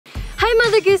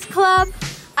the Goose Club.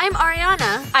 I'm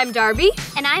Ariana. I'm Darby.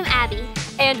 And I'm Abby.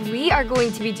 And we are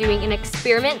going to be doing an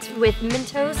experiment with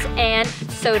Mentos and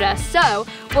soda. So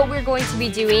what we're going to be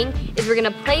doing is we're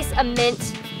gonna place a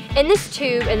mint in this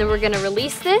tube and then we're gonna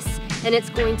release this and it's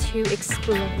going to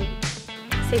explode.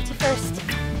 Safety first.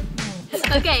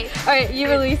 Okay. All right, you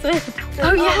release it.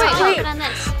 Oh yeah, Wait. Put on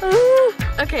this.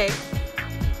 Okay.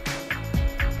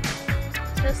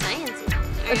 So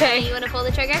sciencey. Okay. You want to pull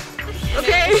the trigger?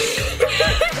 Okay.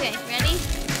 Okay, ready?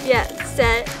 Yeah,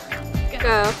 set,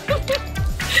 go.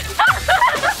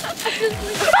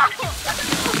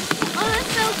 Oh,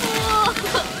 that's so cool.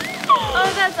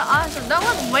 Oh, that's awesome. That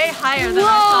one's way higher than I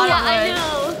thought Yeah, it I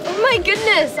know. Oh my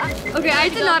goodness. Okay, I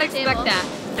did not expect that.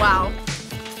 would. Wow.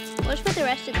 We'll just put the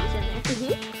rest of these in there.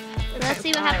 Mm-hmm. Let's see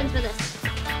what happens with this.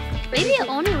 Maybe it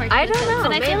only works I with don't Coke, know,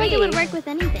 but I feel like it would maybe. work with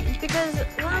anything. Because,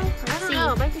 well, I don't see.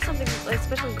 know. It might be something like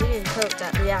special ingredient Coke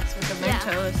that reacts with the Yeah.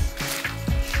 Mentos.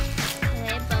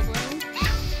 Okay, bubbling.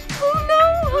 Oh no!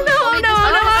 Oh no! Oh no!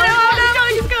 Oh no!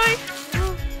 He's going!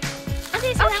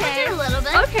 Okay, so that Okay. did a little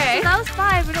bit. Okay. So that was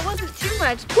 5, but it wasn't too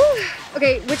much.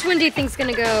 Okay, which one do you think's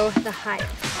gonna go the highest?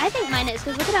 I think mine is,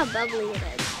 because look at how bubbly it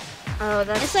is. Oh,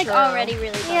 that's It's like true. already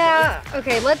really bubbly. Yeah.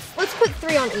 Okay, let's put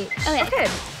 3 on each. Okay. Okay.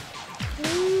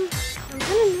 I'm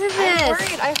kind of nervous. I'm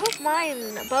worried. I hope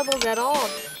mine bubbles at all.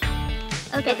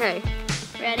 Okay. Okay,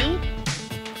 Ready?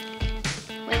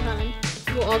 Wait, hold on.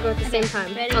 we'll all go at the Okay, same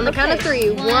time. ready? On the count of Okay.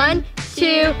 3. 1,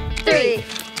 2, 3.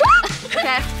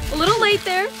 Okay. A little late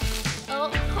there. Oh,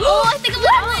 I think I'm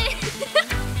gonna win.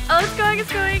 Oh, it's going.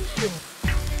 It's going.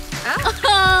 Oh,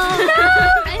 No!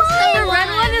 I still The red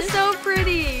won. one is so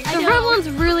pretty. I The know. red one's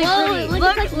really Whoa, pretty.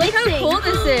 look, it's like how mixing. cool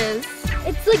this is.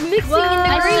 It's like mixing Whoa. in the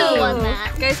I green. still won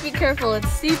that. Guys, be careful. It's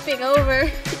seeping over.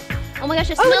 Oh my gosh,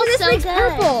 it Oh, smells this so makes good.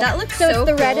 purple. That looks so so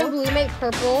it's the red cool. and blue make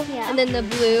purple, Yeah. and then the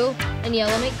blue and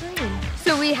yellow make green.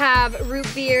 So we have root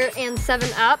beer and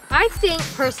 7-Up. I think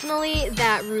personally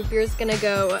that root beer is gonna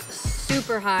go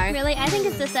super high. Really? I think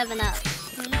it's the 7-Up.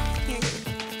 Here.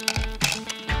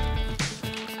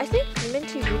 I think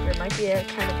minty root beer might be a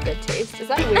kind of good taste. Is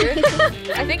that weird?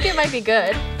 I think it might be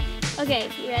good. Okay,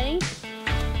 you ready?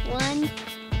 1,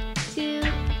 2,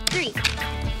 3.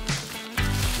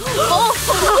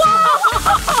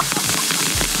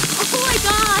 Oh my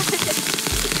god!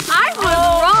 I was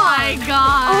Oh wrong. my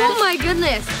god. Oh my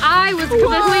goodness, I was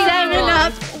completely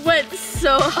 7-Up went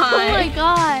so Oh high. my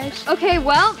gosh. Okay,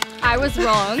 well, I was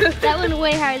wrong. That went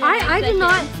way higher than I I did expected.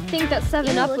 not think that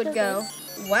 7-Up look would at go.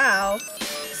 this. Wow.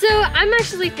 So I'm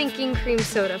actually thinking cream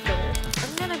soda for this.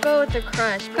 I'm gonna go with the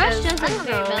Crush. Crush because, doesn't I don't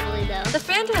very know. bubbly though. The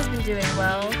Fanta has been doing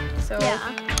well, so Yeah.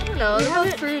 I don't know. We They're both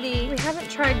haven't- fruity. We haven't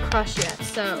tried Crush yet,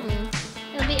 so.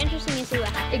 It'll be interesting to see what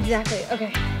happens. Exactly,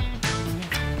 okay.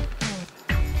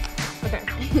 Okay.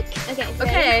 Okay.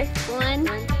 Okay. 1,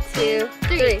 2,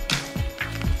 3.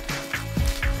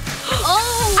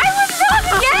 Oh! I was wrong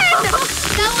again! That was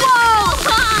so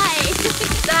high!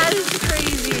 That is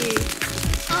crazy.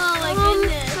 Oh my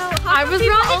goodness. I was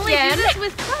wrong Only again. do this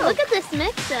with Coke. Look at this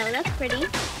mix though, that's pretty.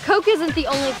 Coke isn't the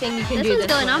only thing you can This do one's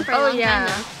going on with. for a long time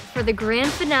though. For the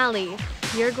grand finale,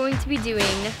 we are going to be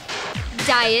doing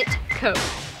Diet Coke.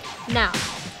 Now,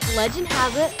 legend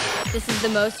has it, this is the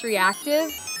most reactive,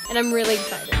 and I'm really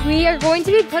excited. We are going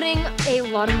to be putting a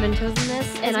lot of Mentos in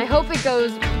this, and I hope it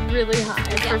goes really high.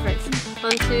 Yeah. Perfect.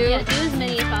 1, 2. Yeah, do as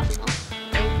many as possible.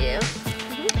 Thank you.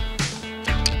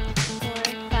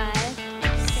 4, 5,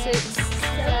 6,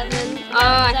 7. Oh,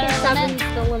 I think Is that our 7's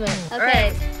the limit. Okay.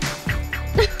 Alright.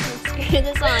 Let's screw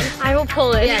this on. I will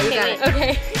pull it. Yeah, you got it.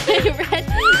 Okay. Okay, ready?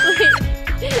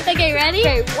 Wait. Okay, ready?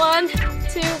 Okay, 1,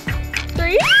 2,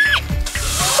 3.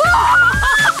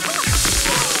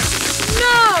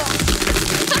 No!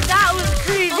 That was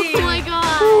crazy. Oh my god.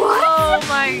 Oh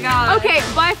my god. Okay,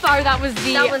 by far that was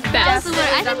the That was best. That was the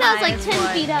worst. I the think that was like highest 10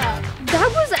 one. feet up. That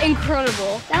was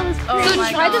incredible. That was Oh crazy. So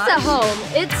my try this at gosh. home.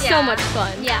 It's so Yeah. much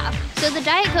fun. Yeah. So the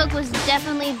Diet Coke was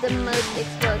definitely the most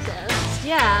explosive.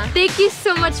 Yeah. Thank you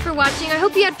so much for watching. I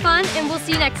hope you had fun, and we'll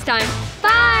see you next time.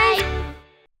 Bye!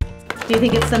 Do you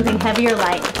think it's something heavy or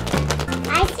light?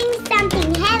 I think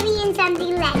something heavy and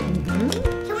something light.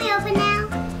 Can we open now?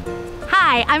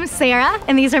 Hi, I'm Sarah,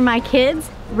 and these are my kids,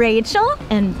 Rachel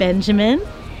and Benjamin.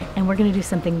 And we're gonna do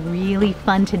something really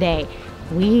fun today.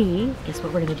 Guess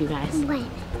what we're gonna do, guys? What?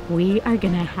 We are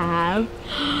gonna have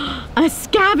a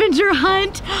scavenger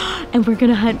hunt, and we're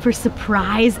gonna hunt for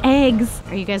surprise eggs.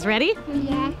 Are you guys ready?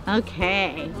 Yeah.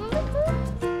 Okay.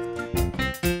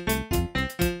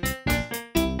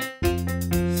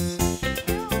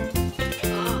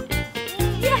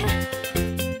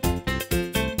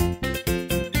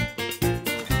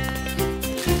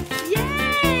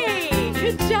 Yay!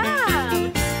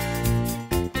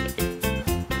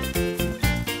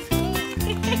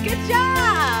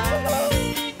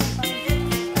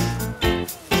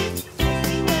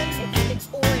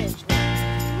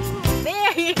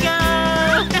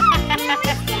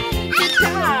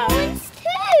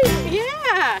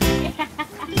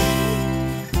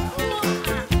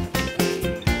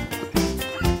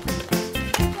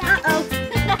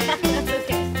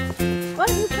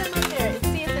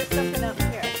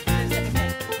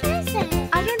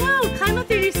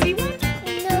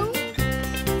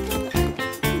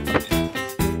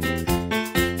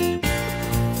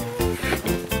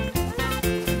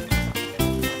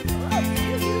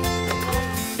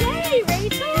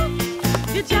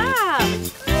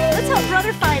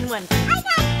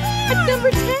 It's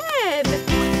number 10.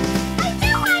 I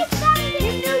knew I found it.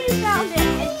 You knew you found it.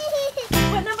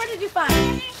 What number did you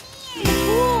find?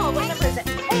 Cool. What number is it?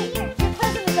 Hey, your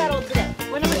cousin is that old today.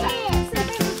 What number is that?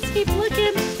 Let's keep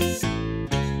looking.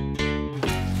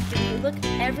 You look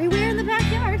everywhere in the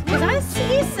backyard because I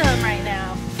see some right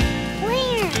now.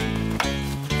 Where?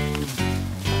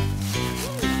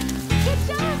 Good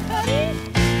job, buddy.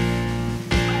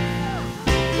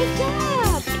 Good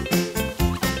job.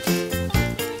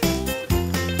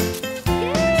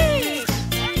 Yay!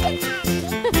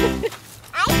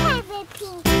 I have a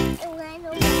pink one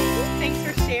over. Thanks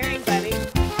for sharing, buddy.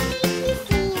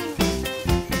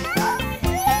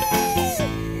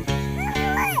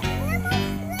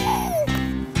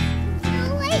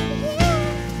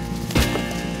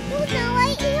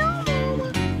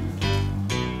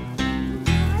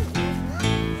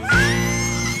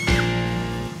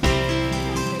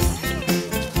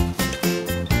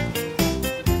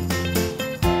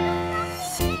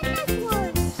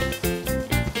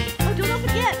 Oh, don't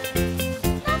open yet.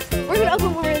 We're gonna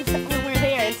open when we're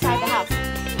there inside the house.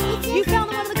 You found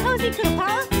the one in the cozy coop,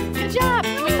 huh? Good job.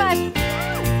 Give me 5. You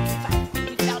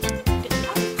found it. Good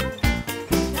job.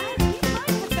 Guys, we might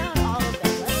have found all of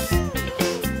them.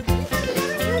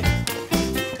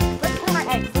 Let's count our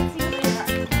eggs. Let's see what they are.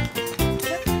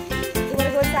 You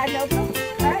wanna go inside and open them?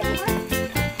 All right, come on.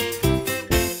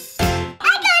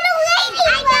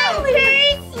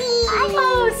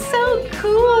 Oh, so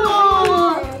cool.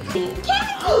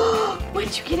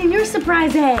 What'd you get in your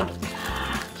surprise egg?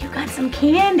 You got some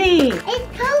candy. It's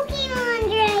Pokemon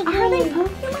Dragon. Are they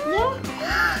Pokemon?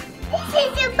 This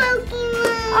is a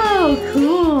Pokemon. Oh,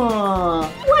 cool.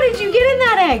 What did you get in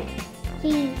that egg?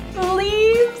 Please. The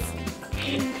leaves?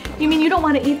 You mean you don't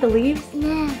want to eat the leaves?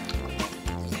 No.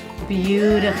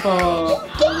 Beautiful.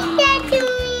 Give that to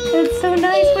me. That's so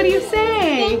nice. What do you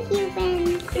say? Thank you,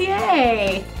 Ben.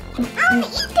 Yay. I want to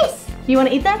eat this. You want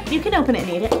to eat that? You can open it and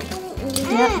eat it.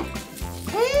 Yep.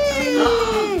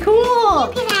 Mm. Cool.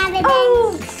 You can have it,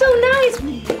 Oh, so nice.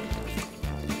 Ben.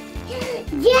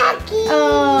 Yucky.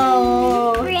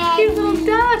 Oh, Red. cute little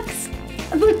ducks.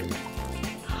 Look.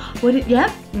 What? Yep.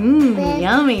 Mmm, Ben,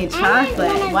 yummy I want chocolate.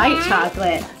 one of White that.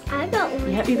 chocolate. I got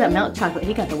one. Yep, you got milk chocolate.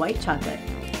 He got the white chocolate.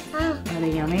 Oh. Are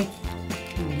they yummy?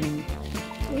 Mm.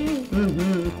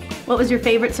 Mm-hmm. What was your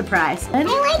favorite surprise? I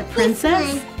like the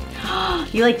princess.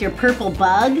 this You liked your purple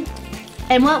bug?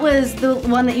 And what was the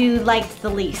one that you liked the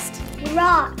least? one.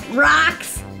 Rock.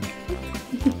 Rocks!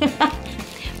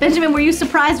 Benjamin, were you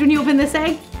surprised when you opened this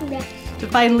egg Yeah. to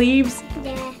find leaves?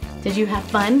 Yeah. Did you have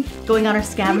fun going on our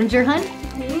scavenger hunt?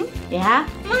 Hmm? Yeah?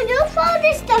 Mom, don't throw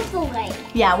this stuff away.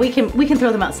 Yeah, we can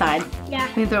throw them outside. Yeah.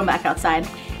 We can throw them back outside.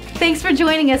 Thanks for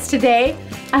joining us today.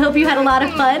 I hope you had a lot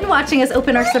of fun watching us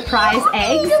open our surprise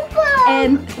eggs.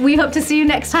 And we hope to see you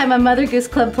next time on Mother Goose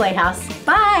Club Playhouse.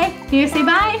 Bye! You say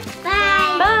bye?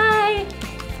 Bye. Bye!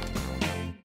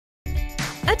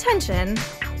 Attention!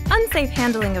 Unsafe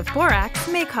handling of borax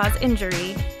may cause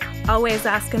injury. Always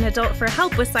ask an adult for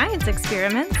help with science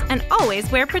experiments and always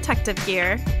wear protective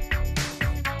gear.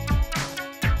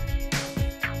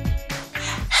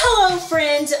 Hello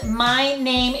friends, my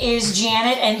name is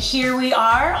Janet and here we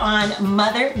are on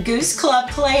Mother Goose Club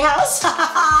Playhouse.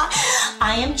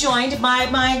 I am joined by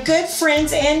my good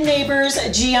friends and neighbors,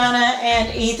 Gianna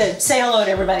and Ethan. Say hello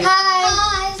to everybody.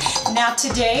 Hi. Now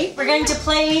today we're going to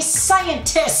play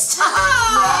scientist.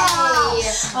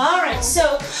 All right,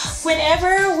 so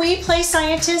whenever we play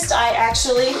scientist, I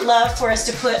actually love for us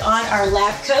to put on our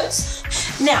lab coats.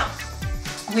 Now,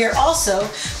 we're also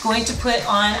going to put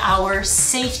on our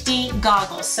safety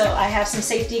goggles. So I have some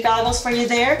safety goggles for you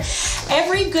there.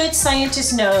 Every good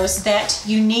scientist knows that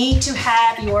you need to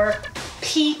have your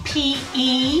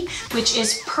PPE, which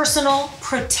is personal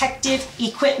protective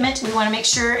equipment. We want to make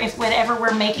sure if whatever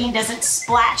we're making doesn't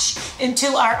splash into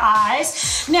our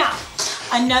eyes. Now,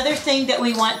 another thing that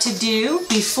we want to do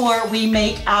before we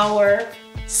make our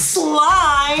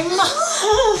slime.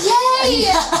 Yay!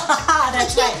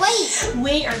 That's I can't right.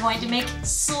 We are going to make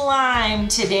slime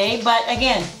today, but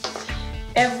again,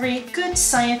 every good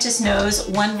scientist knows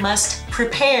one must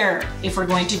prepare if we're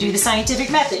going to do the scientific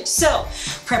method. So,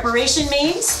 preparation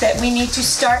means that we need to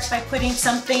start by putting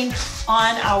something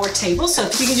on our table. So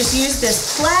if you can just use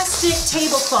this plastic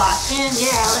tablecloth, and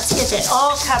yeah, let's get that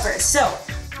all covered. So,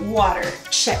 water,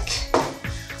 check.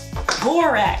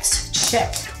 Borax,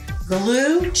 check.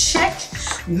 Glue, check.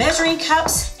 Measuring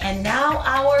cups, and now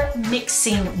our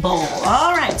mixing bowl.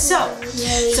 All right, so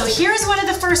here's one of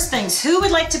the first things. Who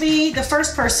would like to be the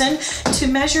first person to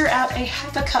measure out a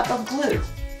half a cup of glue?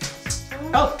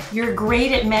 Oh, you're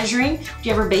great at measuring. Do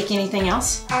you ever bake anything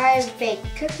else? I've baked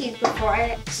cookies before.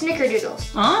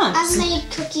 Snickerdoodles. I've made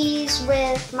cookies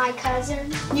with my cousin.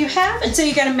 You have? And so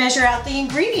you gotta measure out the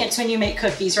ingredients when you make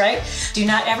cookies, right? Do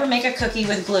not ever make a cookie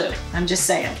with glue. I'm just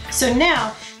saying. So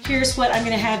now, here's what I'm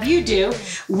gonna have you do.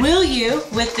 Will you,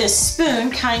 with this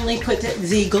spoon, kindly put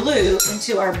the glue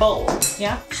into our bowl,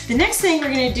 yeah? The next thing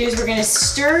we're gonna do is we're gonna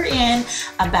stir in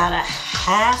about a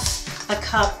half a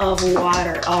cup of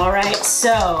water, all right?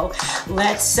 So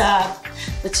let's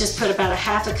just put about a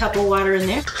half a cup of water in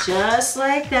there, just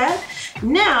like that.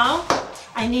 Now,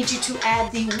 I need you to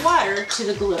add the water to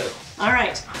the glue, all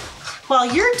right? While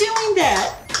you're doing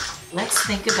that, let's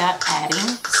think about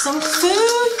adding some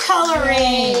food coloring.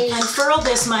 Yay. Unfurl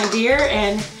this, my dear,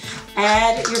 and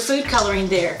add your food coloring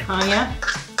there. Oh, yeah?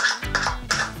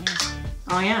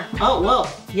 Oh, yeah. Oh, whoa.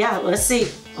 Yeah, let's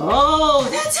see. Oh,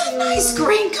 that's a nice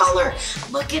green color.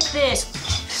 Look at this.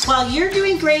 While you're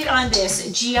doing great on this,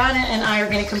 Gianna and I are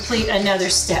going to complete another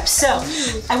step. So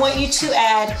I want you to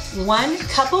add 1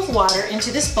 cup of water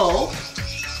into this bowl.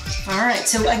 All right,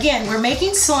 so again, we're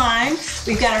making slime.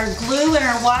 We've got our glue and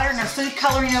our water and our food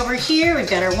coloring over here. We've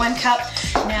got our 1 cup.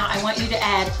 Now I want you to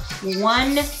add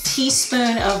 1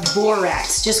 teaspoon of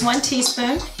borax. Just 1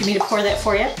 teaspoon. You want me to pour that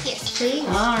for you? Yes, please.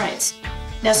 All right.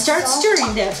 Now start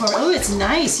stirring that for me. Oh, it's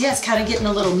nice. Yeah, it's kind of getting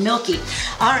a little milky.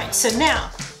 All right, so now,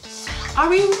 are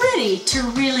we ready to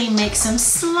really make some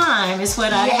slime is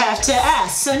what I have to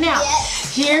ask. So now,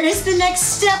 here is the next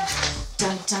step.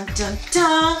 Dun, dun, dun,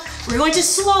 dun. We're going to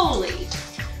slowly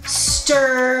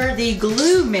stir the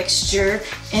glue mixture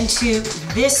into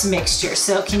this mixture.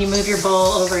 So can you move your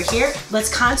bowl over here? Let's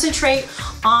concentrate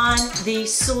on the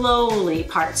slowly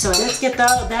part. So let's get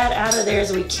that out of there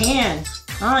as we can.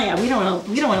 Oh yeah, we don't want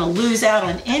to lose out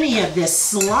on any of this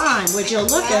slime. Would you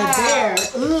look at there?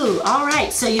 Ooh, all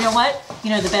right. So you know what? You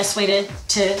know the best way to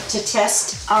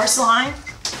test our slime?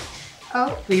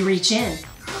 Oh. We reach in.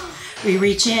 We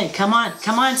reach in. Come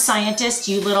on, scientist,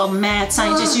 you little mad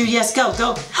scientist. You, yes, go.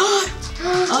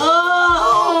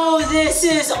 Oh, this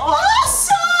is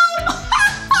awesome!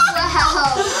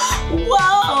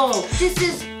 Wow. Whoa. This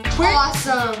is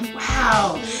awesome.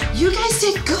 Wow, you guys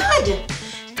did good.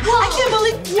 I can't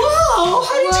believe, whoa,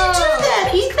 how did you do that,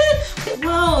 Ethan?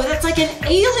 Whoa, that's like an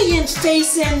alien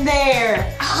face in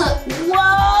there.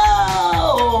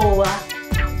 Whoa.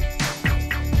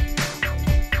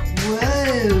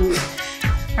 Whoa.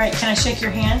 All right, can I shake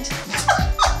your hand?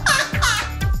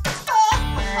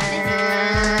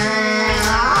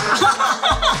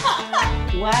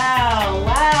 Wow.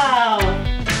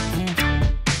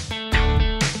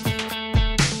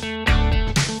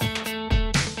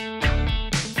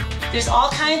 There's all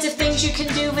kinds of things you can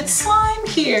do with slime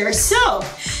here. So,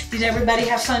 did everybody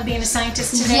have fun being a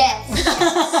scientist today? Yes.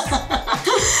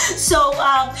 So,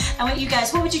 I want you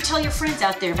guys, what would you tell your friends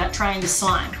out there about trying the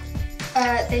slime?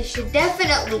 They should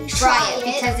definitely try it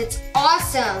because it's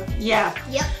awesome. Yeah.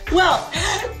 Yep. Well,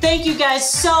 thank you guys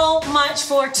so much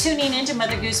for tuning into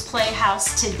Mother Goose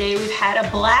Playhouse today. We've had a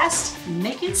blast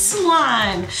making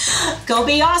slime. Go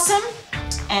be awesome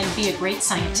and be a great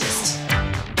scientist.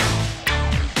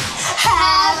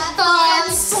 Have fun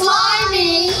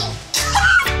sliming!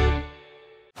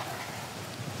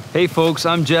 Hey folks,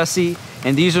 I'm Jesse,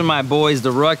 and these are my boys,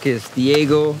 the Ruckus,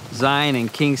 Diego, Zion,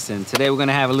 and Kingston. Today we're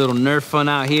gonna have a little Nerf fun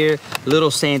out here, a little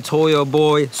Santoyo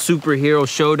boy superhero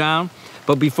showdown.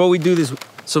 But before we do this,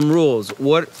 some rules.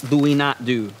 What do we not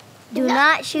do? Do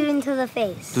not shoot into the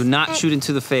face. Do not shoot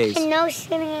into the face. And no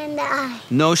shooting in the eye.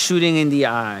 No shooting in the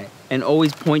eye. And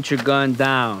always point your gun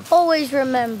down. Always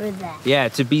remember that. Yeah,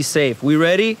 to be safe. We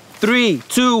ready? 3,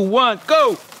 2, 1,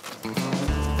 go!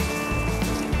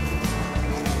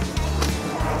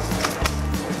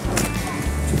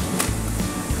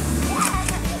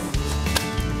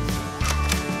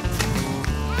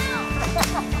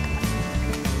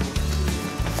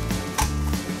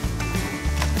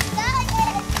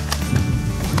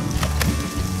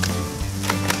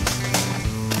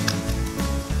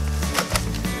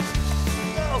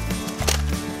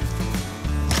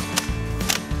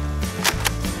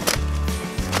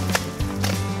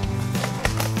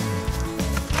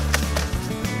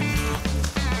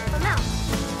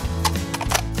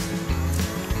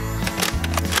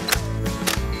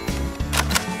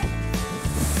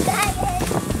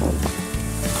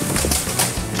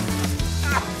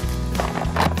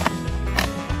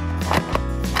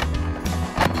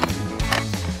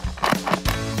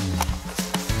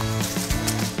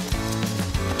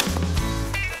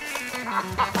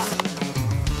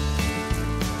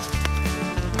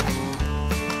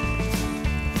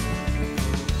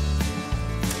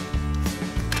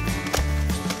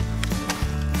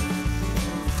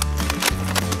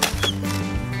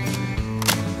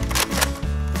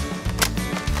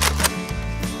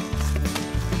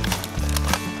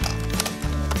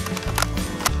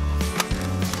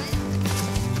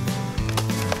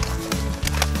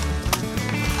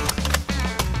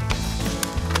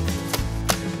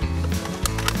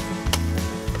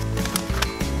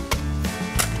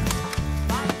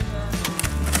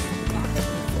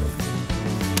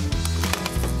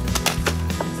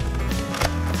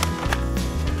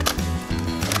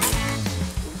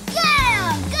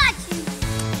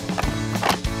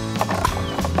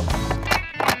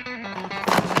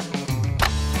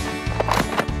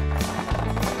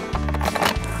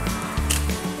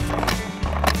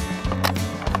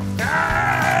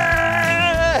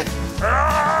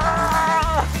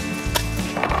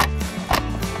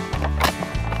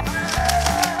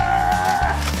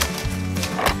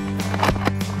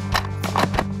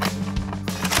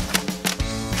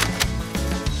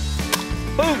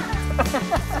 pooped.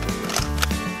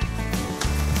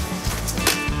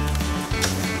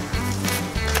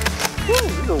 Woo,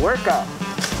 this is a workout.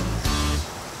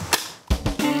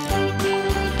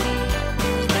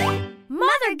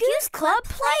 Mother Goose Club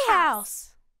Playhouse.